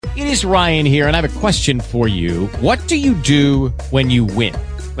It is Ryan here, and I have a question for you. What do you do when you win?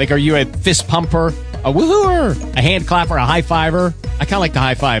 Like, are you a fist pumper, a woohooer, a hand clapper, a high fiver? I kind of like the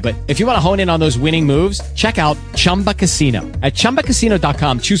high five, but if you want to hone in on those winning moves, check out Chumba Casino. At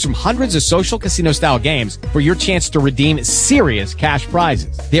ChumbaCasino.com, choose from hundreds of social casino-style games for your chance to redeem serious cash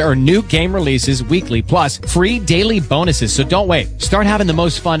prizes. There are new game releases weekly, plus free daily bonuses. So don't wait. Start having the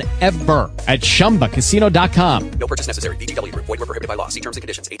most fun ever at ChumbaCasino.com. No purchase necessary. VGW. Void where prohibited by law. See terms and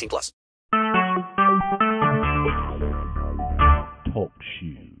conditions. 18 plus. Talk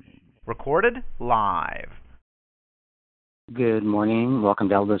shoes. Recorded live. Good morning. Welcome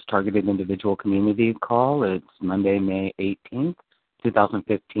to Elvis Targeted Individual Community Call. It's Monday, May 18th,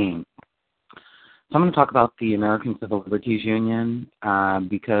 2015. So I'm going to talk about the American Civil Liberties Union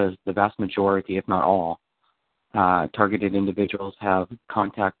because the vast majority, if not all, targeted individuals have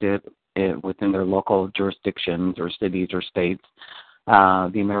contacted it within their local jurisdictions or cities or states,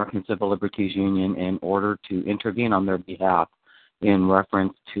 the American Civil Liberties Union, in order to intervene on their behalf in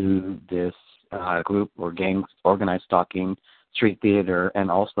reference to this group or gangs, organized stalking, street theater,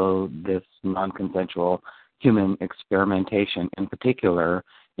 and also this non-consensual human experimentation, in particular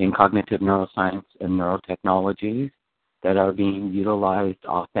in cognitive neuroscience and neurotechnologies that are being utilized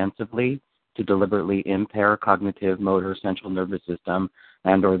offensively to deliberately impair cognitive, motor, central nervous system,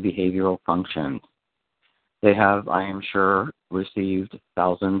 and or behavioral functions. They have, I am sure, received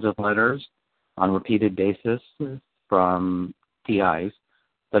thousands of letters on repeated basis from TIs,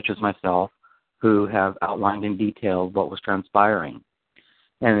 such as myself, who have outlined in detail what was transpiring.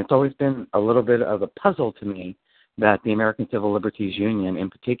 And it's always been a little bit of a puzzle to me that the American Civil Liberties Union, in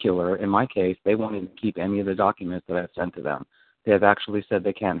particular, in my case, they won't even keep any of the documents that I've sent to them. They have actually said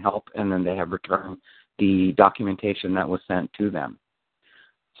they can't help, and then they have returned the documentation that was sent to them.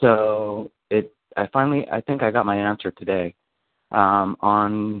 So I think I got my answer today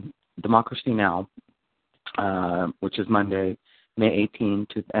on Democracy Now!, which is Monday, May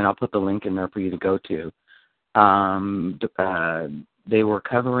 18th, and I'll put the link in there for you to go to. They were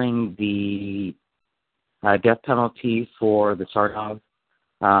covering the death penalty for the Sarnov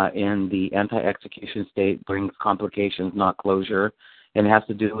in the anti-execution state brings complications, not closure, and it has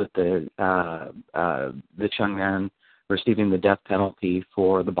to do with this young man receiving the death penalty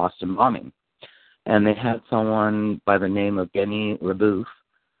for the Boston bombing. And they had someone by the name of Denny LaBouffe,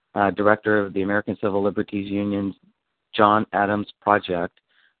 director of the American Civil Liberties Union's John Adams Project,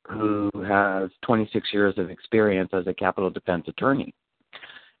 who has 26 years of experience as a capital defense attorney.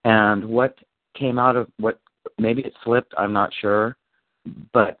 And what came out of what, maybe it slipped, I'm not sure,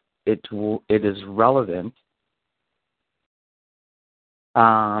 but it is relevant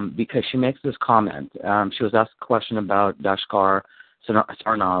because she makes this comment. She was asked a question about Dashkar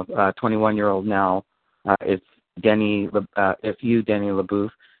Sarnov, 21-year-old now. If Denny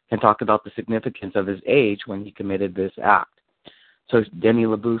LaBouffe, can talk about the significance of his age when he committed this act. So Denny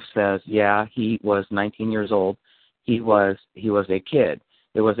LaBouffe says, yeah, he was 19 years old. He was a kid.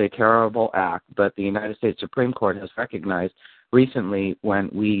 It was a terrible act, but the United States Supreme Court has recognized recently, when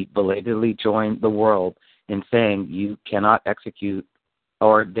we belatedly joined the world in saying you cannot execute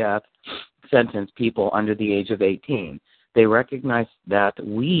or death sentence people under the age of 18. They recognize that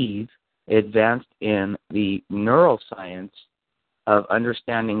we've advanced in the neuroscience of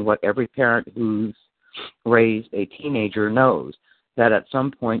understanding what every parent who's raised a teenager knows, that at some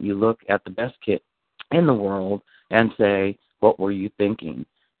point you look at the best kid in the world and say, what were you thinking?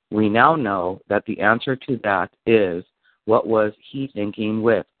 We now know that the answer to that is, what was he thinking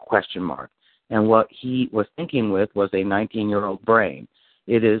with, ? And what he was thinking with was a 19-year-old brain.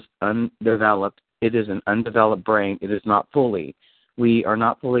 It is undeveloped. It is an undeveloped brain. It is not fully. We are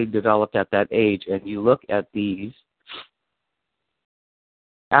not fully developed at that age. And you look at these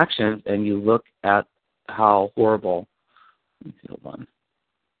actions and you look at how horrible. Hold on.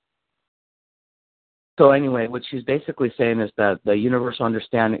 So anyway, what she's basically saying is that the universal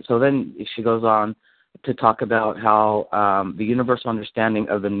understanding, so then she goes on to talk about how the universal understanding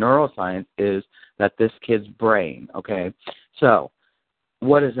of the neuroscience is that this kid's brain, okay? So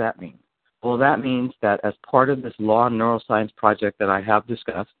what does that mean? Well, that means that as part of this law and neuroscience project that I have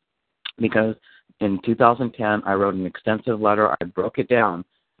discussed, because in 2010 I wrote an extensive letter, I broke it down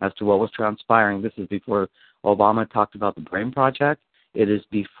as to what was transpiring. This is before Obama talked about the Brain Project. It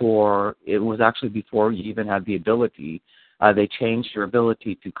was actually before you even had the ability. They changed your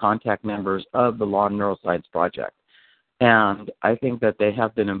ability to contact members of the Law and Neuroscience Project. And I think that they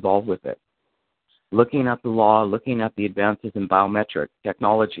have been involved with it. Looking at the law, looking at the advances in biometric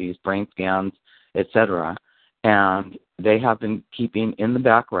technologies, brain scans, etc. And they have been keeping in the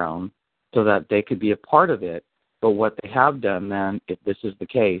background so that they could be a part of it But what they have done then, if this is the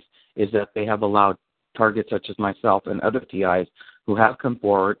case, is that they have allowed targets such as myself and other TIs who have come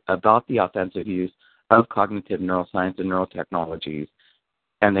forward about the offensive use of cognitive neuroscience and neurotechnologies,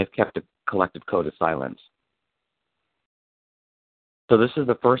 and they've kept a collective code of silence. So this is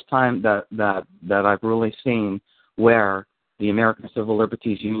the first time that I've really seen where the American Civil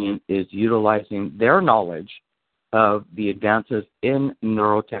Liberties Union is utilizing their knowledge of the advances in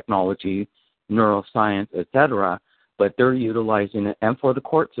neurotechnology, neuroscience, etc., but they're utilizing it and for the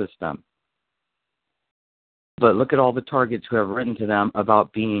court system. But look at all the targets who have written to them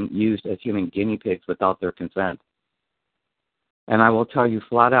about being used as human guinea pigs without their consent. And I will tell you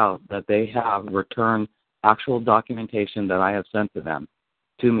flat out that they have returned actual documentation that I have sent to them,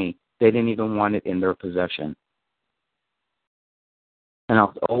 to me. They didn't even want it in their possession. And I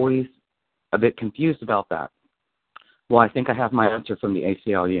was always a bit confused about that. Well, I think I have my answer from the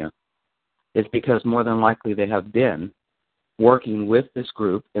ACLU. It's because more than likely they have been working with this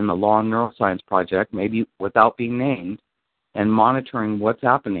group in the Law and Neuroscience Project, maybe without being named, and monitoring what's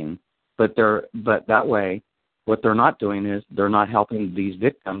happening. But that way, what they're not doing is they're not helping these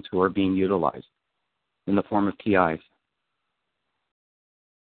victims who are being utilized in the form of TIs.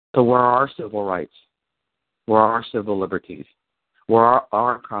 So where are our civil rights? Where are our civil liberties? Where are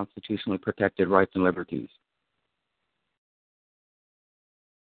our constitutionally protected rights and liberties?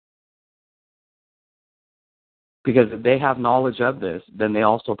 Because if they have knowledge of this, then they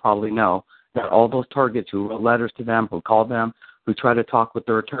also probably know that all those targets who wrote letters to them, who called them, who tried to talk with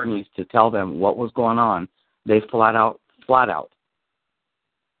their attorneys to tell them what was going on, they flat out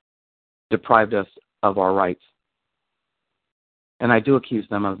deprived us of our rights. And I do accuse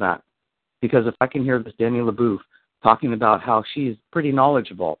them of that. Because if I can hear this Danny LaBouffe talking about how she's pretty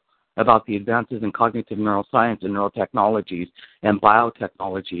knowledgeable about the advances in cognitive neuroscience and neurotechnologies and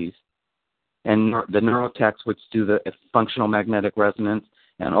biotechnologies, and the neurotechs, which do the functional magnetic resonance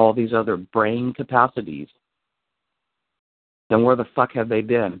and all these other brain capacities, then where the fuck have they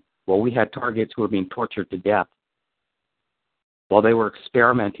been? Well, we had targets who were being tortured to death while they were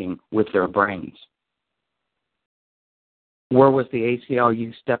experimenting with their brains. Where was the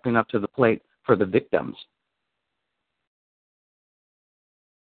ACLU stepping up to the plate for the victims?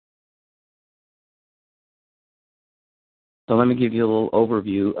 So let me give you a little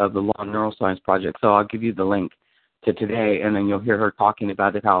overview of the Law and Neuroscience Project. So I'll give you the link to today, and then you'll hear her talking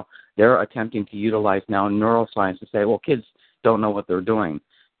about it, how they're attempting to utilize now neuroscience to say, well, kids don't know what they're doing.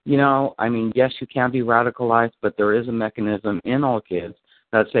 You know, I mean, yes, you can be radicalized, but there is a mechanism in all kids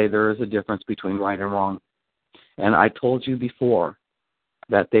that say there is a difference between right and wrong. And I told you before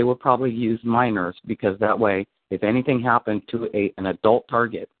that they will probably use minors because that way, if anything happened to an adult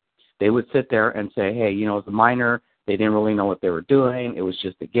target, they would sit there and say, hey, you know, as a minor, they didn't really know what they were doing. It was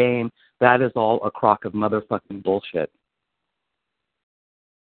just a game. That is all a crock of motherfucking bullshit.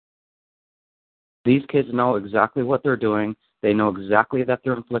 These kids know exactly what they're doing. They know exactly that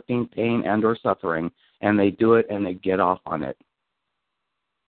they're inflicting pain and or suffering, and they do it and they get off on it.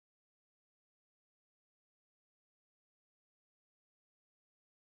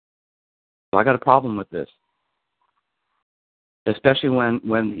 So I got a problem with this, especially when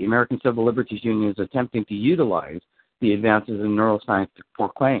the American Civil Liberties Union is attempting to utilize the advances in neuroscience to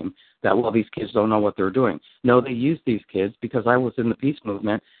proclaim that, well, these kids don't know what they're doing. No, they use these kids because I was in the peace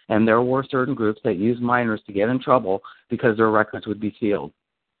movement, and there were certain groups that used minors to get in trouble because their records would be sealed.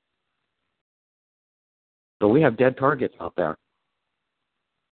 So we have dead targets out there.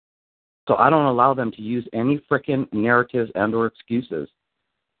 So I don't allow them to use any frickin' narratives and or excuses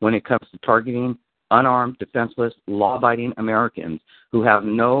when it comes to targeting unarmed, defenseless, law-abiding Americans who have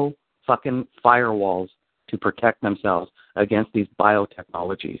no fucking firewalls to protect themselves against these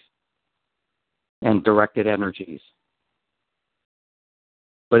biotechnologies and directed energies.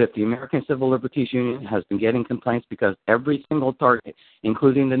 But if the American Civil Liberties Union has been getting complaints because every single target,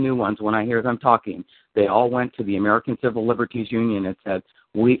 including the new ones, when I hear them talking, they all went to the American Civil Liberties Union and said,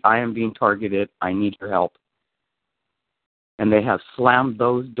 I am being targeted, I need your help. And they have slammed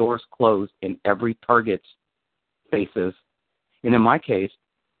those doors closed in every target's faces. And in my case,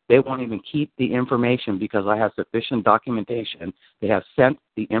 they won't even keep the information because I have sufficient documentation. They have sent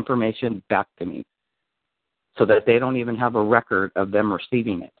the information back to me so that they don't even have a record of them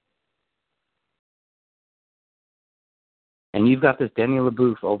receiving it. And you've got this Danny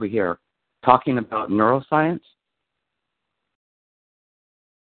LaBouffe over here talking about neuroscience.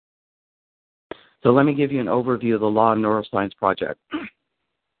 So let me give you an overview of the Law and Neuroscience Project.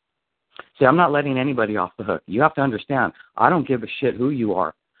 See, I'm not letting anybody off the hook. You have to understand, I don't give a shit who you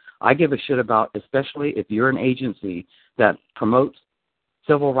are. I give a shit about, especially if you're an agency that promotes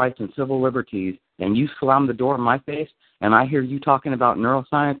civil rights and civil liberties, and you slam the door in my face, and I hear you talking about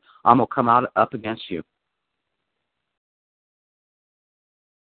neuroscience, I'm going to come out up against you.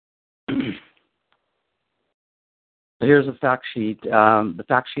 Here's a fact sheet. The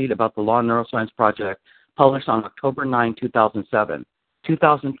fact sheet about the Law and Neuroscience Project, published on October 9, 2007.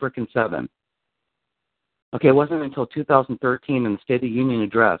 2007. Okay, it wasn't until 2013 in the State of the Union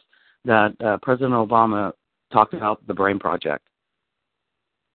address that President Obama talked about the BRAIN Project.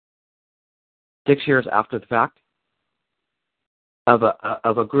 6 years after the fact, of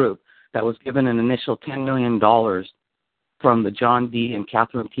a group that was given an initial $10 million from the John D. and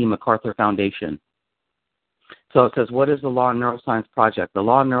Catherine T. MacArthur Foundation. So it says, what is the Law and Neuroscience Project? The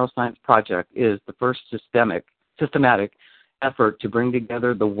Law and Neuroscience Project is the first systematic effort to bring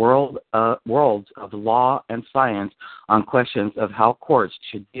together the worlds of law and science on questions of how courts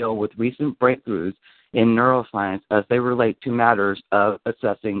should deal with recent breakthroughs in neuroscience as they relate to matters of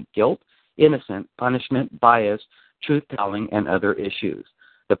assessing guilt, innocence, punishment, bias, truth-telling, and other issues.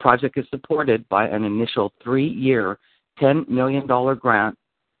 The project is supported by an initial 3-year, $10 million grant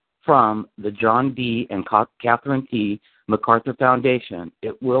from the John D. and Catherine T. MacArthur Foundation.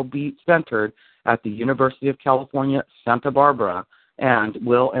 It will be centered at the University of California, Santa Barbara, and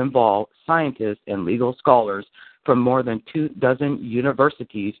will involve scientists and legal scholars from more than 24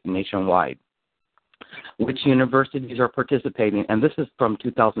 universities nationwide. Which universities are participating? And this is from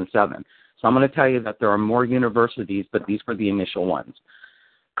 2007. So I'm going to tell you that there are more universities, but these were the initial ones.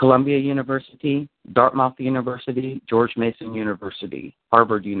 Columbia University, Dartmouth University, George Mason University,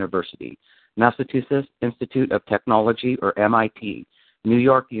 Harvard University, Massachusetts Institute of Technology, or MIT, New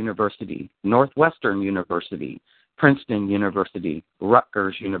York University, Northwestern University, Princeton University,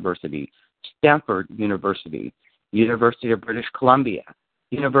 Rutgers University, Stanford University, University of British Columbia,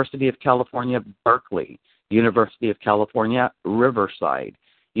 University of California, Berkeley, University of California, Riverside,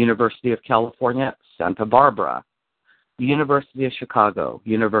 University of California, Santa Barbara, University of Chicago,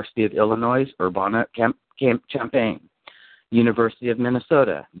 University of Illinois, Urbana-Champaign, University of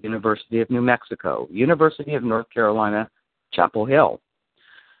Minnesota, University of New Mexico, University of North Carolina, Chapel Hill,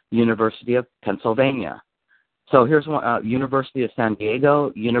 University of Pennsylvania. So here's one, University of San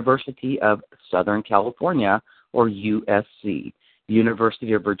Diego, University of Southern California, or USC,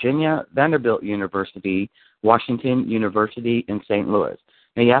 University of Virginia, Vanderbilt University, Washington University in St. Louis.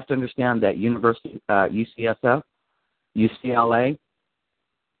 Now you have to understand that University, UCSF, UCLA,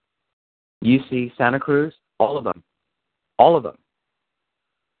 UC Santa Cruz, all of them.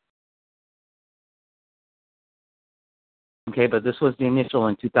 Okay, but this was the initial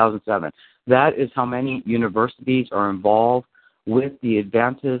in 2007. That is how many universities are involved with the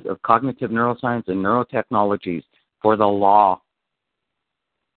advances of cognitive neuroscience and neurotechnologies for the law.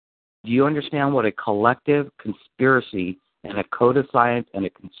 Do you understand what a collective conspiracy and a code of science and a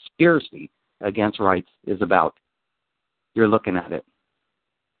conspiracy against rights is about? You're looking at it.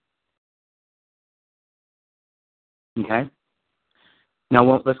 Okay?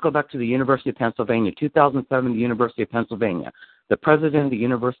 Now, let's go back to the University of Pennsylvania. 2007, the University of Pennsylvania. The president of the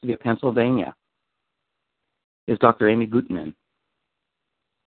University of Pennsylvania is Dr. Amy Gutmann.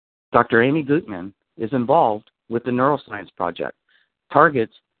 Dr. Amy Gutmann is involved with the Neuroscience Project.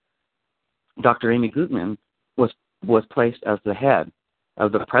 Targets, Dr. Amy Gutmann was placed as the head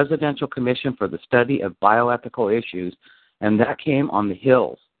of the Presidential Commission for the Study of Bioethical Issues, and that came on the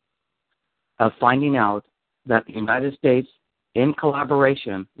heels of finding out that the United States, in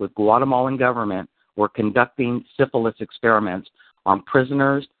collaboration with Guatemalan government, were conducting syphilis experiments on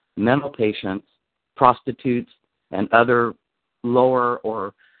prisoners, mental patients, prostitutes, and other lower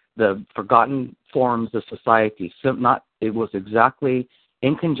or the forgotten forms of society. It was exactly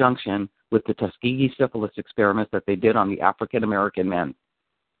in conjunction with the Tuskegee syphilis experiments that they did on the African American men.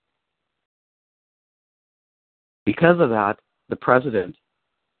 Because of that, the president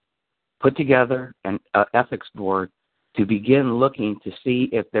put together an ethics board to begin looking to see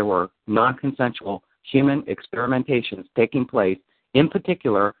if there were non-consensual human experimentations taking place, in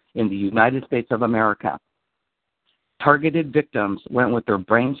particular in the United States of America. Targeted victims went with their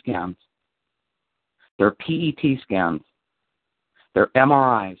brain scans, their PET scans, their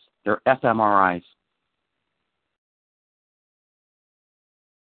MRIs, their fMRIs.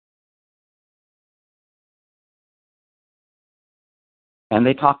 And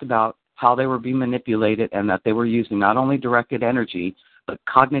they talked about how they were being manipulated and that they were using not only directed energy, but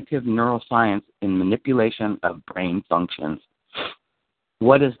cognitive neuroscience in manipulation of brain functions.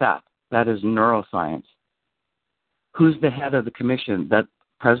 What is that? That is neuroscience. Who's the head of the commission that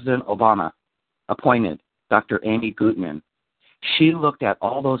President Obama appointed? Dr. Amy Gutmann. She looked at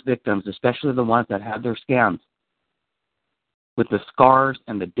all those victims, especially the ones that had their scans, with the scars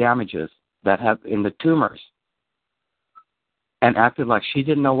and the damages that have in the tumors and acted like she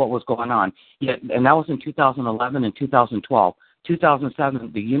didn't know what was going on. Yet, and that was in 2011 and 2012.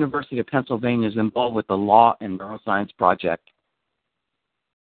 2007, the University of Pennsylvania is involved with the Law and Neuroscience Project.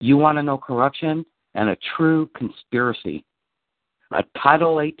 You want to know corruption and a true conspiracy, a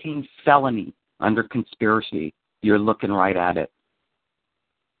Title 18 felony under conspiracy, you're looking right at it.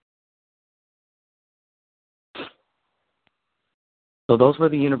 So those were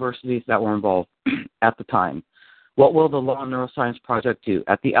the universities that were involved at the time. What will the Law and Neuroscience Project do?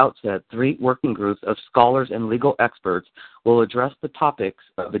 At the outset, 3 working groups of scholars and legal experts will address the topics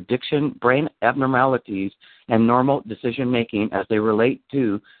of addiction, brain abnormalities, and normal decision-making as they relate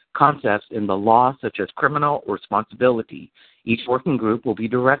to concepts in the law such as criminal responsibility. Each working group will be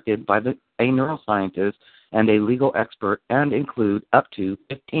directed by a neuroscientist and a legal expert and include up to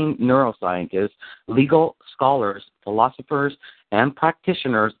 15 neuroscientists, legal scholars, philosophers, and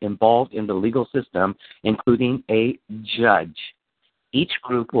practitioners involved in the legal system, including a judge. Each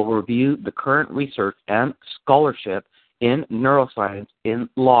group will review the current research and scholarship in neuroscience, in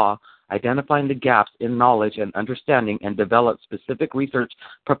law, identifying the gaps in knowledge and understanding, and develop specific research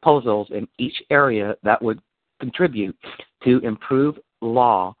proposals in each area that would contribute to improve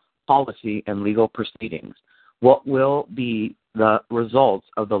law, policy, and legal proceedings. What will be the results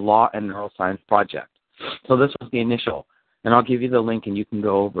of the Law and Neuroscience Project? So this was the initial, and I'll give you the link and you can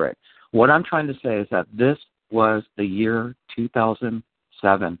go over it. What I'm trying to say is that this was the year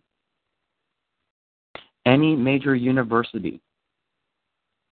 2007. Any major university,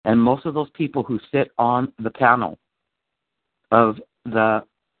 and most of those people who sit on the panel of the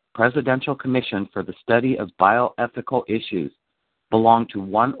Presidential Commission for the Study of Bioethical Issues belong to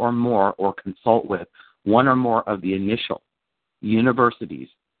one or more or consult with one or more of the initial universities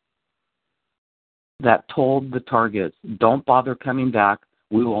that told the targets, don't bother coming back.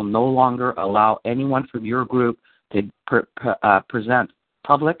 We will no longer allow anyone from your group to present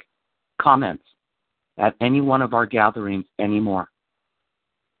public comments at any one of our gatherings anymore.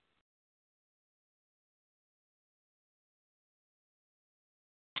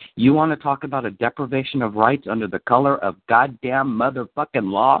 You want to talk about a deprivation of rights under the color of goddamn motherfucking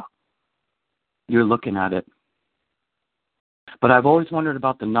law? You're looking at it. But I've always wondered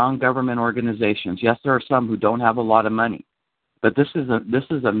about the non-government organizations. Yes, there are some who don't have a lot of money, but this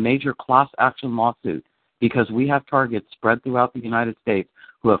is a major class action lawsuit because we have targets spread throughout the United States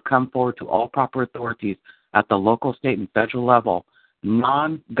who have come forward to all proper authorities at the local, state, and federal level,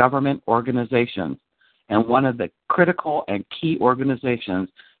 non-government organizations. And one of the critical and key organizations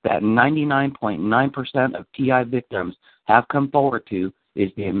that 99.9% of TI victims have come forward to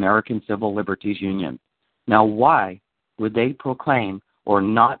is the American Civil Liberties Union. Now, why would they proclaim or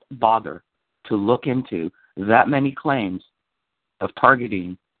not bother to look into that many claims of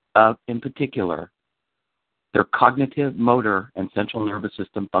targeting of, in particular, their cognitive, motor, and central nervous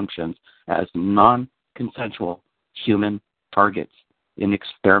system functions as non-consensual human targets in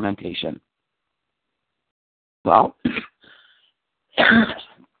experimentation? Well,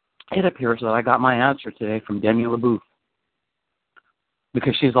 it appears that I got my answer today from Demi LaBouffe,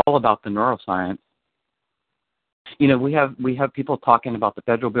 because she's all about the neuroscience. You know, we have people talking about the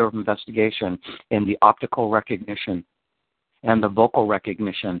Federal Bureau of Investigation and the optical recognition and the vocal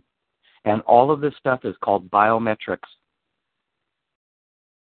recognition, and all of this stuff is called biometrics.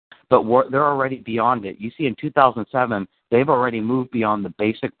 But they're already beyond it. You see, in 2007, they've already moved beyond the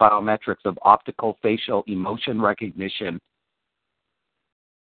basic biometrics of optical, facial, emotion recognition.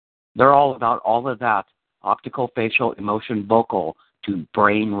 They're all about all of that, optical, facial, emotion, vocal, to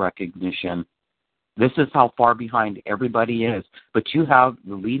brain recognition. This is how far behind everybody is. But you have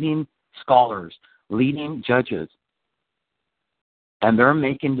the leading scholars, leading judges, and they're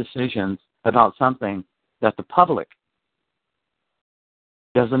making decisions about something that the public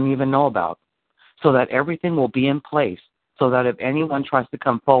doesn't even know about, so that everything will be in place, so that if anyone tries to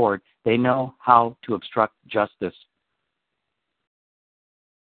come forward, they know how to obstruct justice.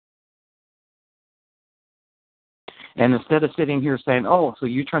 And instead of sitting here saying, oh, so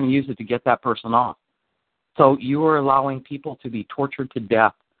you're trying to use it to get that person off. So you are allowing people to be tortured to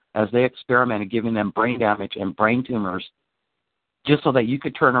death as they experiment and giving them brain damage and brain tumors, just so that you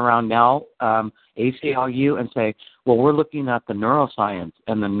could turn around now, ACLU, and say, well, we're looking at the neuroscience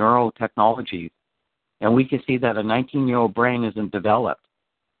and the neurotechnology, and we can see that a 19-year-old brain isn't developed.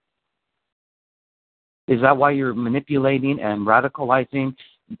 Is that why you're manipulating and radicalizing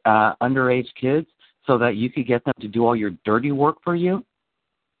underage kids, so that you could get them to do all your dirty work for you?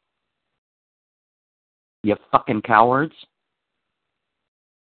 You fucking cowards.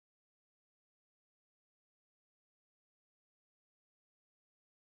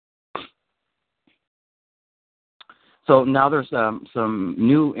 So now there's some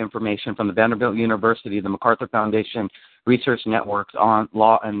new information from the Vanderbilt University, the MacArthur Foundation Research Networks on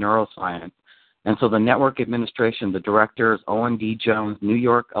Law and Neuroscience. And so the network administration, the director is Owen D. Jones, New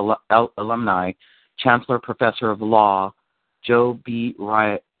York alumni, Chancellor Professor of Law, Joe B.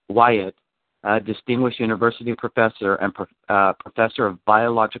 Wyatt, Distinguished University Professor and Professor of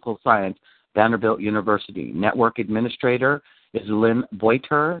Biological Science, Vanderbilt University. Network Administrator is Lynn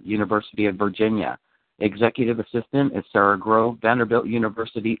Boiter, University of Virginia. Executive Assistant is Sarah Grove, Vanderbilt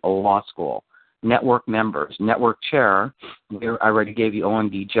University Law School. Network members. Network Chair, I already gave you Owen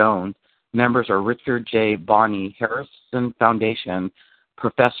D. Jones. Members are Richard J. Bonney, Harrison Foundation,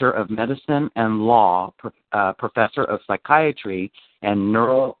 Professor of Medicine and Law, Professor of Psychiatry and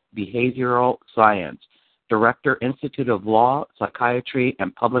Neurobehavioral Science, Director, Institute of Law, Psychiatry,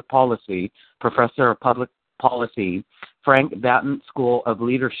 and Public Policy, Professor of Public Policy, Frank Batten School of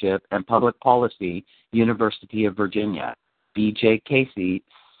Leadership and Public Policy, University of Virginia. B.J. Casey,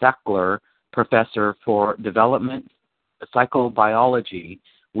 Sackler, Professor for Development Psychobiology,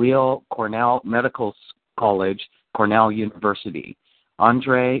 Weill Cornell Medical College, Cornell University.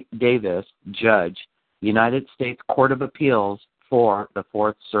 Andre Davis, Judge, United States Court of Appeals for the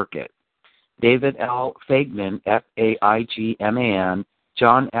Fourth Circuit. David L. Faigman, F-A-I-G-M-A-N,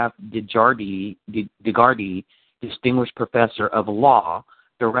 John F. DeGardi, Distinguished Professor of Law,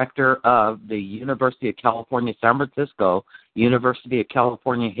 Director of the University of California, San Francisco, University of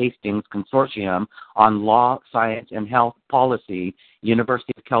California Hastings Consortium on Law, Science, and Health Policy,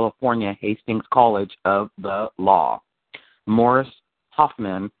 University of California Hastings College of the Law. Morris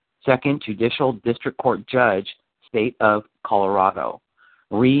Hoffman, Second Judicial District Court Judge, State of Colorado.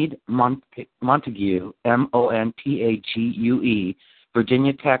 Reed Montague, M-O-N-T-A-G-U-E,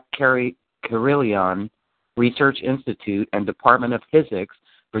 Virginia Tech Carillon Research Institute and Department of Physics,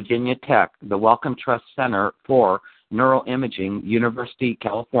 Virginia Tech, the Wellcome Trust Center for Neuroimaging, University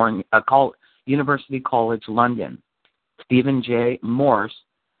College London. Stephen J. Morse,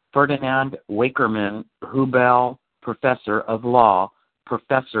 Ferdinand Wakerman Hubel, Professor of Law,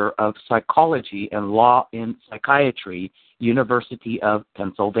 Professor of Psychology and Law in Psychiatry, University of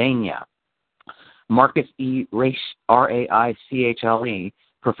Pennsylvania. Marcus E. Raiche, R-A-I-C-H-L-E,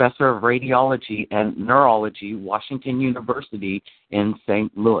 Professor of Radiology and Neurology, Washington University in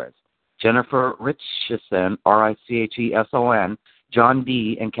St. Louis. Jennifer Richeson, R-I-C-H-E-S-O-N, John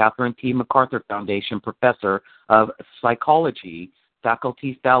D. and Catherine T. MacArthur Foundation Professor of Psychology,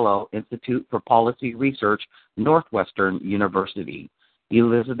 Faculty Fellow, Institute for Policy Research, Northwestern University.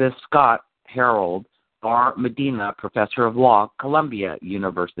 Elizabeth Scott Harold, R. Medina, Professor of Law, Columbia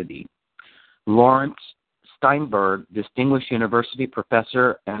University. Lawrence Steinberg, Distinguished University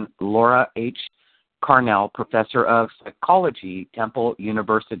Professor, and Laura H. Carnell, Professor of Psychology, Temple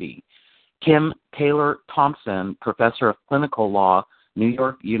University. Kim Taylor Thompson, Professor of Clinical Law, New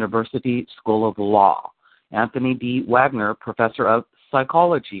York University School of Law. Anthony D. Wagner, Professor of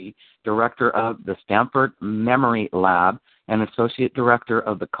Psychology, Director of the Stanford Memory Lab, and Associate Director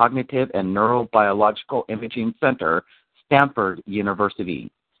of the Cognitive and Neurobiological Imaging Center, Stanford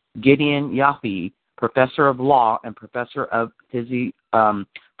University. Gideon Yaffe, Professor of Law and Professor of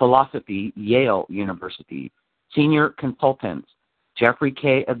Philosophy, Yale University. Senior Consultants, Jeffrey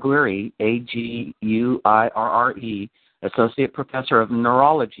K. Aguirre, A-G-U-I-R-R-E, Associate Professor of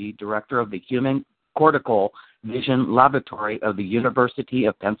Neurology, Director of the Human Cortical Vision Laboratory of the University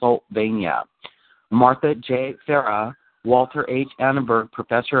of Pennsylvania. Martha J. Farah, Walter H. Annenberg,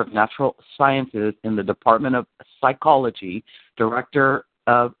 Professor of Natural Sciences in the Department of Psychology, Director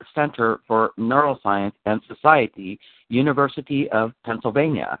of Center for Neuroscience and Society, University of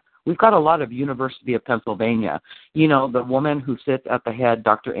Pennsylvania. We've got a lot of University of Pennsylvania. You know, the woman who sits at the head,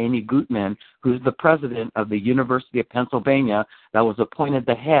 Dr. Amy Gutmann, who's the president of the University of Pennsylvania, that was appointed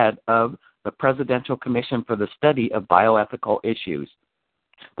the head of the Presidential Commission for the Study of Bioethical Issues.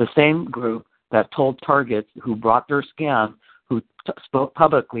 The same group that told targets who brought their scans, who spoke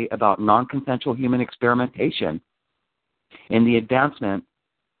publicly about non-consensual human experimentation in the advancement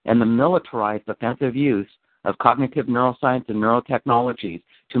and the militarized offensive use of cognitive neuroscience and neurotechnologies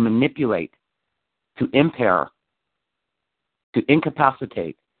to manipulate, to impair, to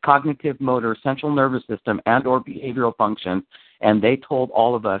incapacitate cognitive, motor, central nervous system, and or behavioral functions, and they told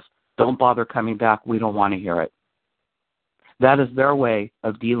all of us, don't bother coming back, we don't want to hear it. That is their way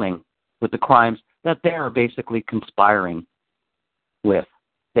of dealing with the crimes that they are basically conspiring with.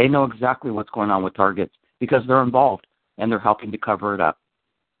 They know exactly what's going on with targets because they're involved and they're helping to cover it up.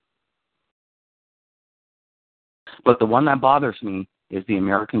 But the one that bothers me is the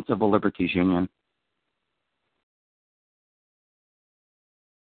American Civil Liberties Union.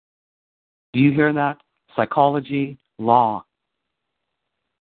 Do you hear that? Psychology, law,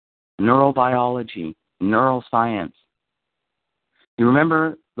 neurobiology, neuroscience. You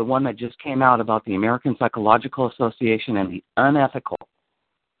remember the one that just came out about the American Psychological Association and the unethical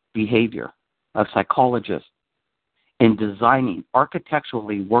behavior of psychologists in designing,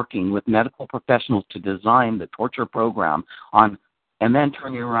 architecturally working with medical professionals to design the torture program on, and then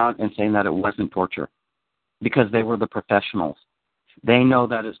turning around and saying that it wasn't torture because they were the professionals. They know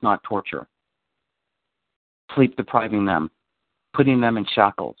that it's not torture. Sleep depriving them, putting them in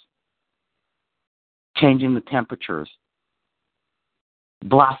shackles, changing the temperatures,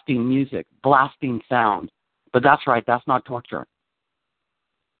 blasting music, blasting sound. But that's right, that's not torture.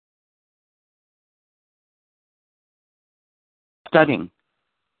 Studying.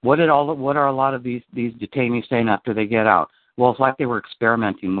 What are a lot of these detainees saying after they get out? Well, it's like they were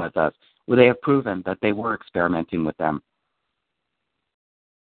experimenting with us. Well, they have proven that they were experimenting with them.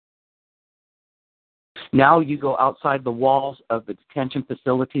 Now you go outside the walls of the detention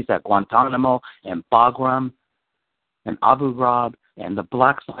facilities at Guantanamo and Bagram and Abu Ghraib and the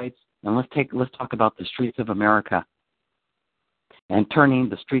black sites, and let's talk about the streets of America and turning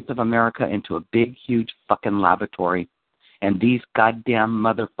the streets of America into a big, huge fucking laboratory. And these goddamn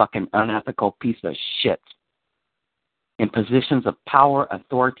motherfucking unethical piece of shit in positions of power,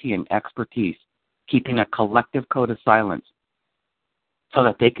 authority, and expertise, keeping a collective code of silence so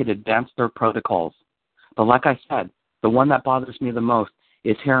that they could advance their protocols. But like I said, the one that bothers me the most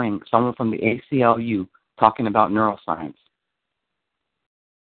is hearing someone from the ACLU talking about neuroscience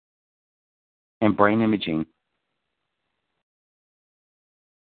and brain imaging.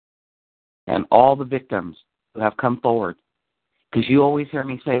 And all the victims who have come forward, because you always hear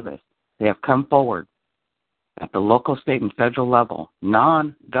me say this, they have come forward at the local, state, and federal level,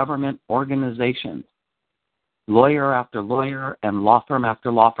 non-government organizations, lawyer after lawyer and law firm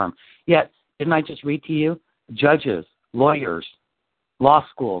after law firm. Yet, didn't I just read to you? Judges, lawyers, law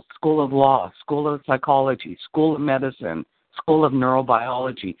schools, school of law, school of psychology, school of medicine, school of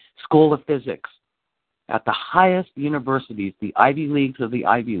neurobiology, school of physics, at the highest universities, the Ivy Leagues of the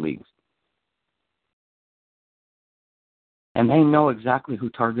Ivy Leagues. And they know exactly who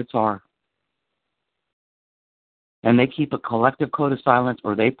targets are. And they keep a collective code of silence,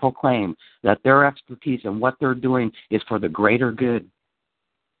 or they proclaim that their expertise and what they're doing is for the greater good,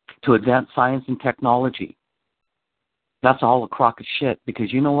 to advance science and technology. That's all a crock of shit,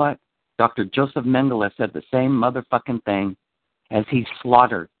 because you know what? Dr. Joseph Mengele said the same motherfucking thing as he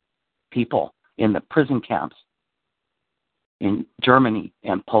slaughtered people in the prison camps in Germany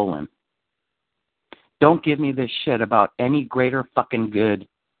and Poland. Don't give me this shit about any greater fucking good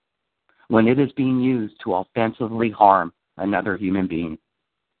when it is being used to offensively harm another human being.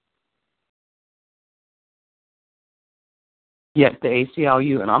 Yet the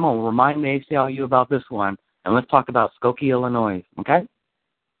ACLU, and I'm going to remind the ACLU about this one, and let's talk about Skokie, Illinois, okay?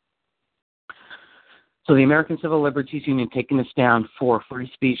 So the American Civil Liberties Union taking a stand for free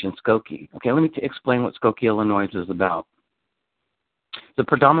speech in Skokie. Okay, let me explain what Skokie, Illinois is about. It's a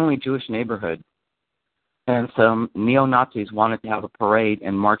predominantly Jewish neighborhood, and some neo-Nazis wanted to have a parade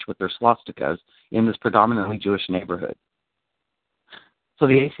and march with their swastikas in this predominantly Jewish neighborhood. So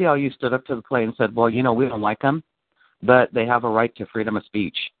the ACLU stood up to the plate and said, well, you know, we don't like them, but they have a right to freedom of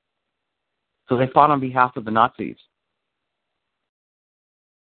speech. So they fought on behalf of the Nazis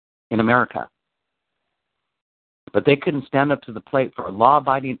in America. But they couldn't stand up to the plate for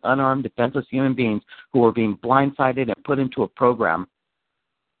law-abiding, unarmed, defenseless human beings who were being blindsided and put into a program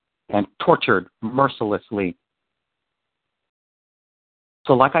and tortured mercilessly.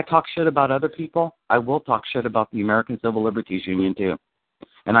 So like I talk shit about other people, I will talk shit about the American Civil Liberties Union too.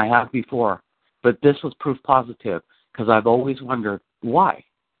 And I have before. But this was proof positive, because I've always wondered, why?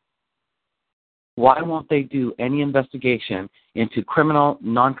 Why won't they do any investigation into criminal,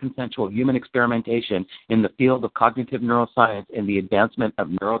 non-consensual human experimentation in the field of cognitive neuroscience and the advancement of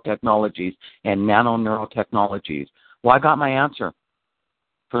neurotechnologies and nano-neurotechnologies? Well, I got my answer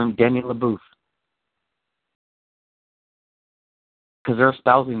from Denny LaBouffe, because they're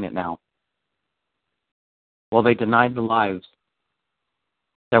espousing it now. Well, they denied the lives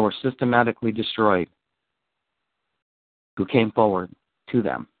that were systematically destroyed who came forward to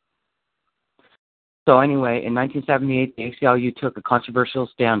them. So anyway, in 1978, the ACLU took a controversial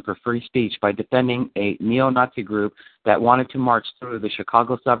stand for free speech by defending a neo-Nazi group that wanted to march through the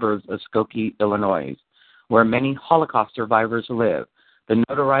Chicago suburbs of Skokie, Illinois, where many Holocaust survivors live. The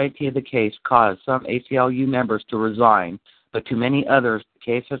notoriety of the case caused some ACLU members to resign, but to many others, the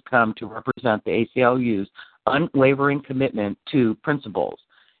case has come to represent the ACLU's unwavering commitment to principle.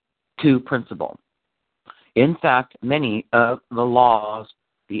 In fact, many of the laws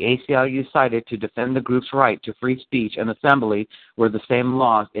the ACLU cited to defend the group's right to free speech and assembly were the same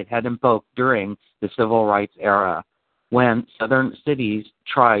laws it had invoked during the civil rights era, when southern cities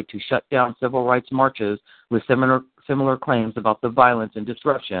tried to shut down civil rights marches with similar claims about the violence and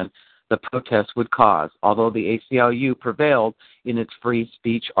disruption the protests would cause. Although the ACLU prevailed in its free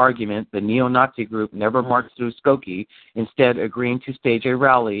speech argument, the neo-Nazi group never marched through Skokie, instead agreeing to stage a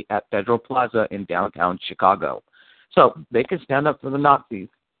rally at Federal Plaza in downtown Chicago. So they could stand up for the Nazis,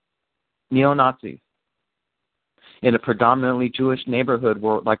 neo-Nazis, in a predominantly Jewish neighborhood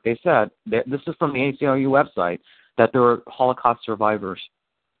where, like they said, this is from the ACLU website, that there were Holocaust survivors.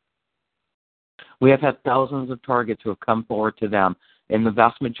 We have had thousands of targets who have come forward to them. In the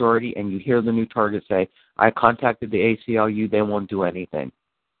vast majority, and you hear the new target say, I contacted the ACLU, they won't do anything.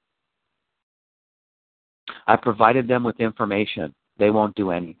 I provided them with information. They won't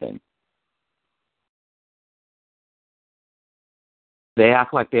do anything. They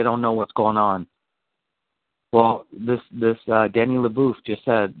act like they don't know what's going on. Well, this Danny LaBouffe just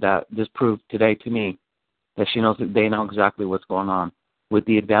said that this proved today to me that she knows that they know exactly what's going on with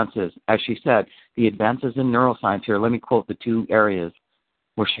the advances. As she said, the advances in neuroscience here, let me quote the two areas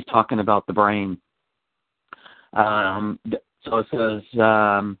where she's talking about the brain. So it says,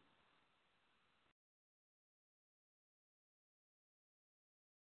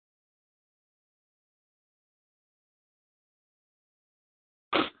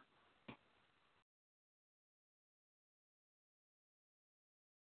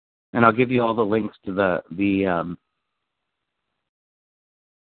 and I'll give you all the links to the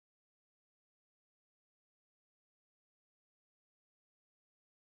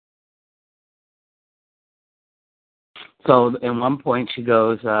So in one point she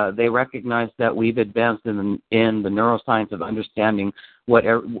goes, they recognize that we've advanced in the neuroscience of understanding what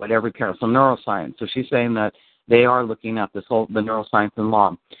every parent. So neuroscience. So she's saying that they are looking at the neuroscience and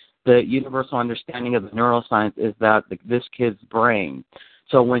law. The universal understanding of the neuroscience is that this kid's brain.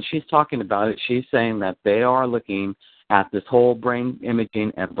 So when she's talking about it, she's saying that they are looking at this whole brain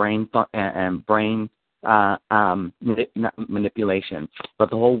imaging and brain manipulation, but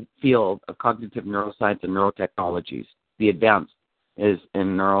the whole field of cognitive neuroscience and neurotechnologies. The advance is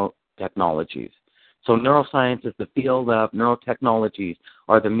in neurotechnologies. So neuroscience is the field of neurotechnologies,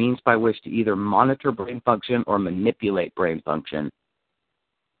 are the means by which to either monitor brain function or manipulate brain function.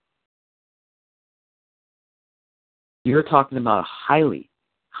 You're talking about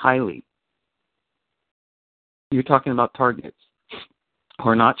you're talking about targets who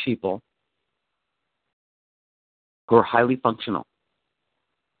are not sheeple, who are highly functional.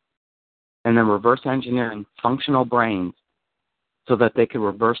 And then reverse engineering functional brains so that they can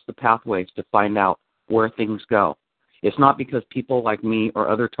reverse the pathways to find out where things go. It's not because people like me or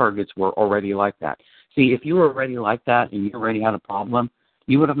other targets were already like that. See, if you were already like that and you already had a problem,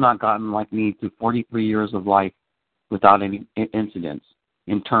 you would have not gotten like me through 43 years of life without any incidents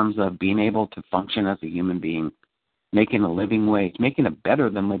in terms of being able to function as a human being, making a living wage, making a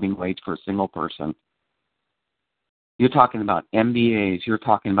better than living wage for a single person. You're talking about MBAs. You're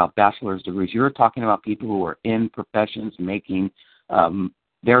talking about bachelor's degrees. You're talking about people who are in professions making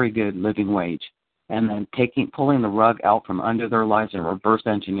very good living wage, and then pulling the rug out from under their lives and reverse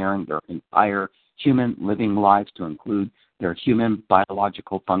engineering their entire human living lives to include their human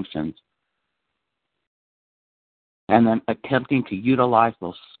biological functions, and then attempting to utilize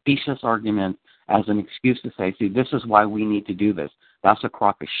those specious arguments as an excuse to say, see, this is why we need to do this. That's a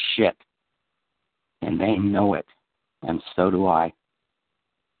crock of shit, and they know it. And so do I.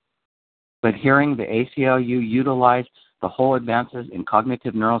 But hearing the ACLU utilize the whole advances in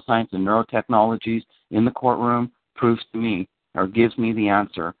cognitive neuroscience and neurotechnologies in the courtroom proves to me, or gives me the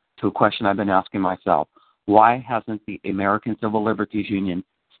answer to a question I've been asking myself. Why hasn't the American Civil Liberties Union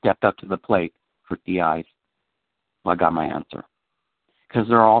stepped up to the plate for DIs? Well, I got my answer. Because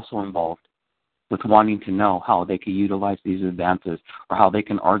they're also involved with wanting to know how they can utilize these advances or how they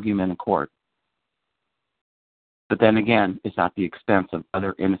can argue them in court. But then again, it's at the expense of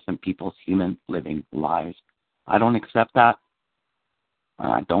other innocent people's human living lives. I don't accept that.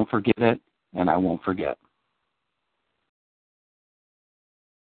 I don't forgive it, and I won't forget.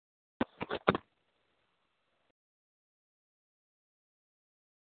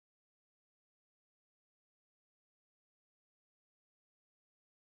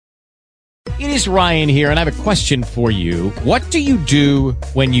 It is Ryan here, and I have a question for you. What do you do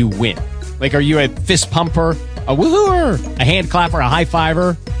when you win? Like, are you a fist pumper? A woohooer, a hand clapper, a high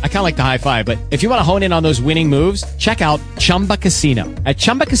fiver. I kind of like the high five, but if you want to hone in on those winning moves, check out Chumba Casino. At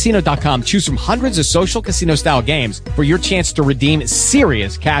ChumbaCasino.com, choose from hundreds of social casino style games for your chance to redeem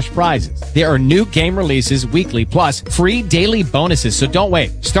serious cash prizes. There are new game releases weekly, plus free daily bonuses. So don't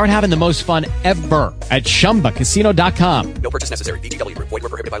wait. Start having the most fun ever at ChumbaCasino.com. No purchase necessary. VGW Group. Void where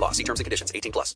prohibited by law. See terms and conditions. 18+.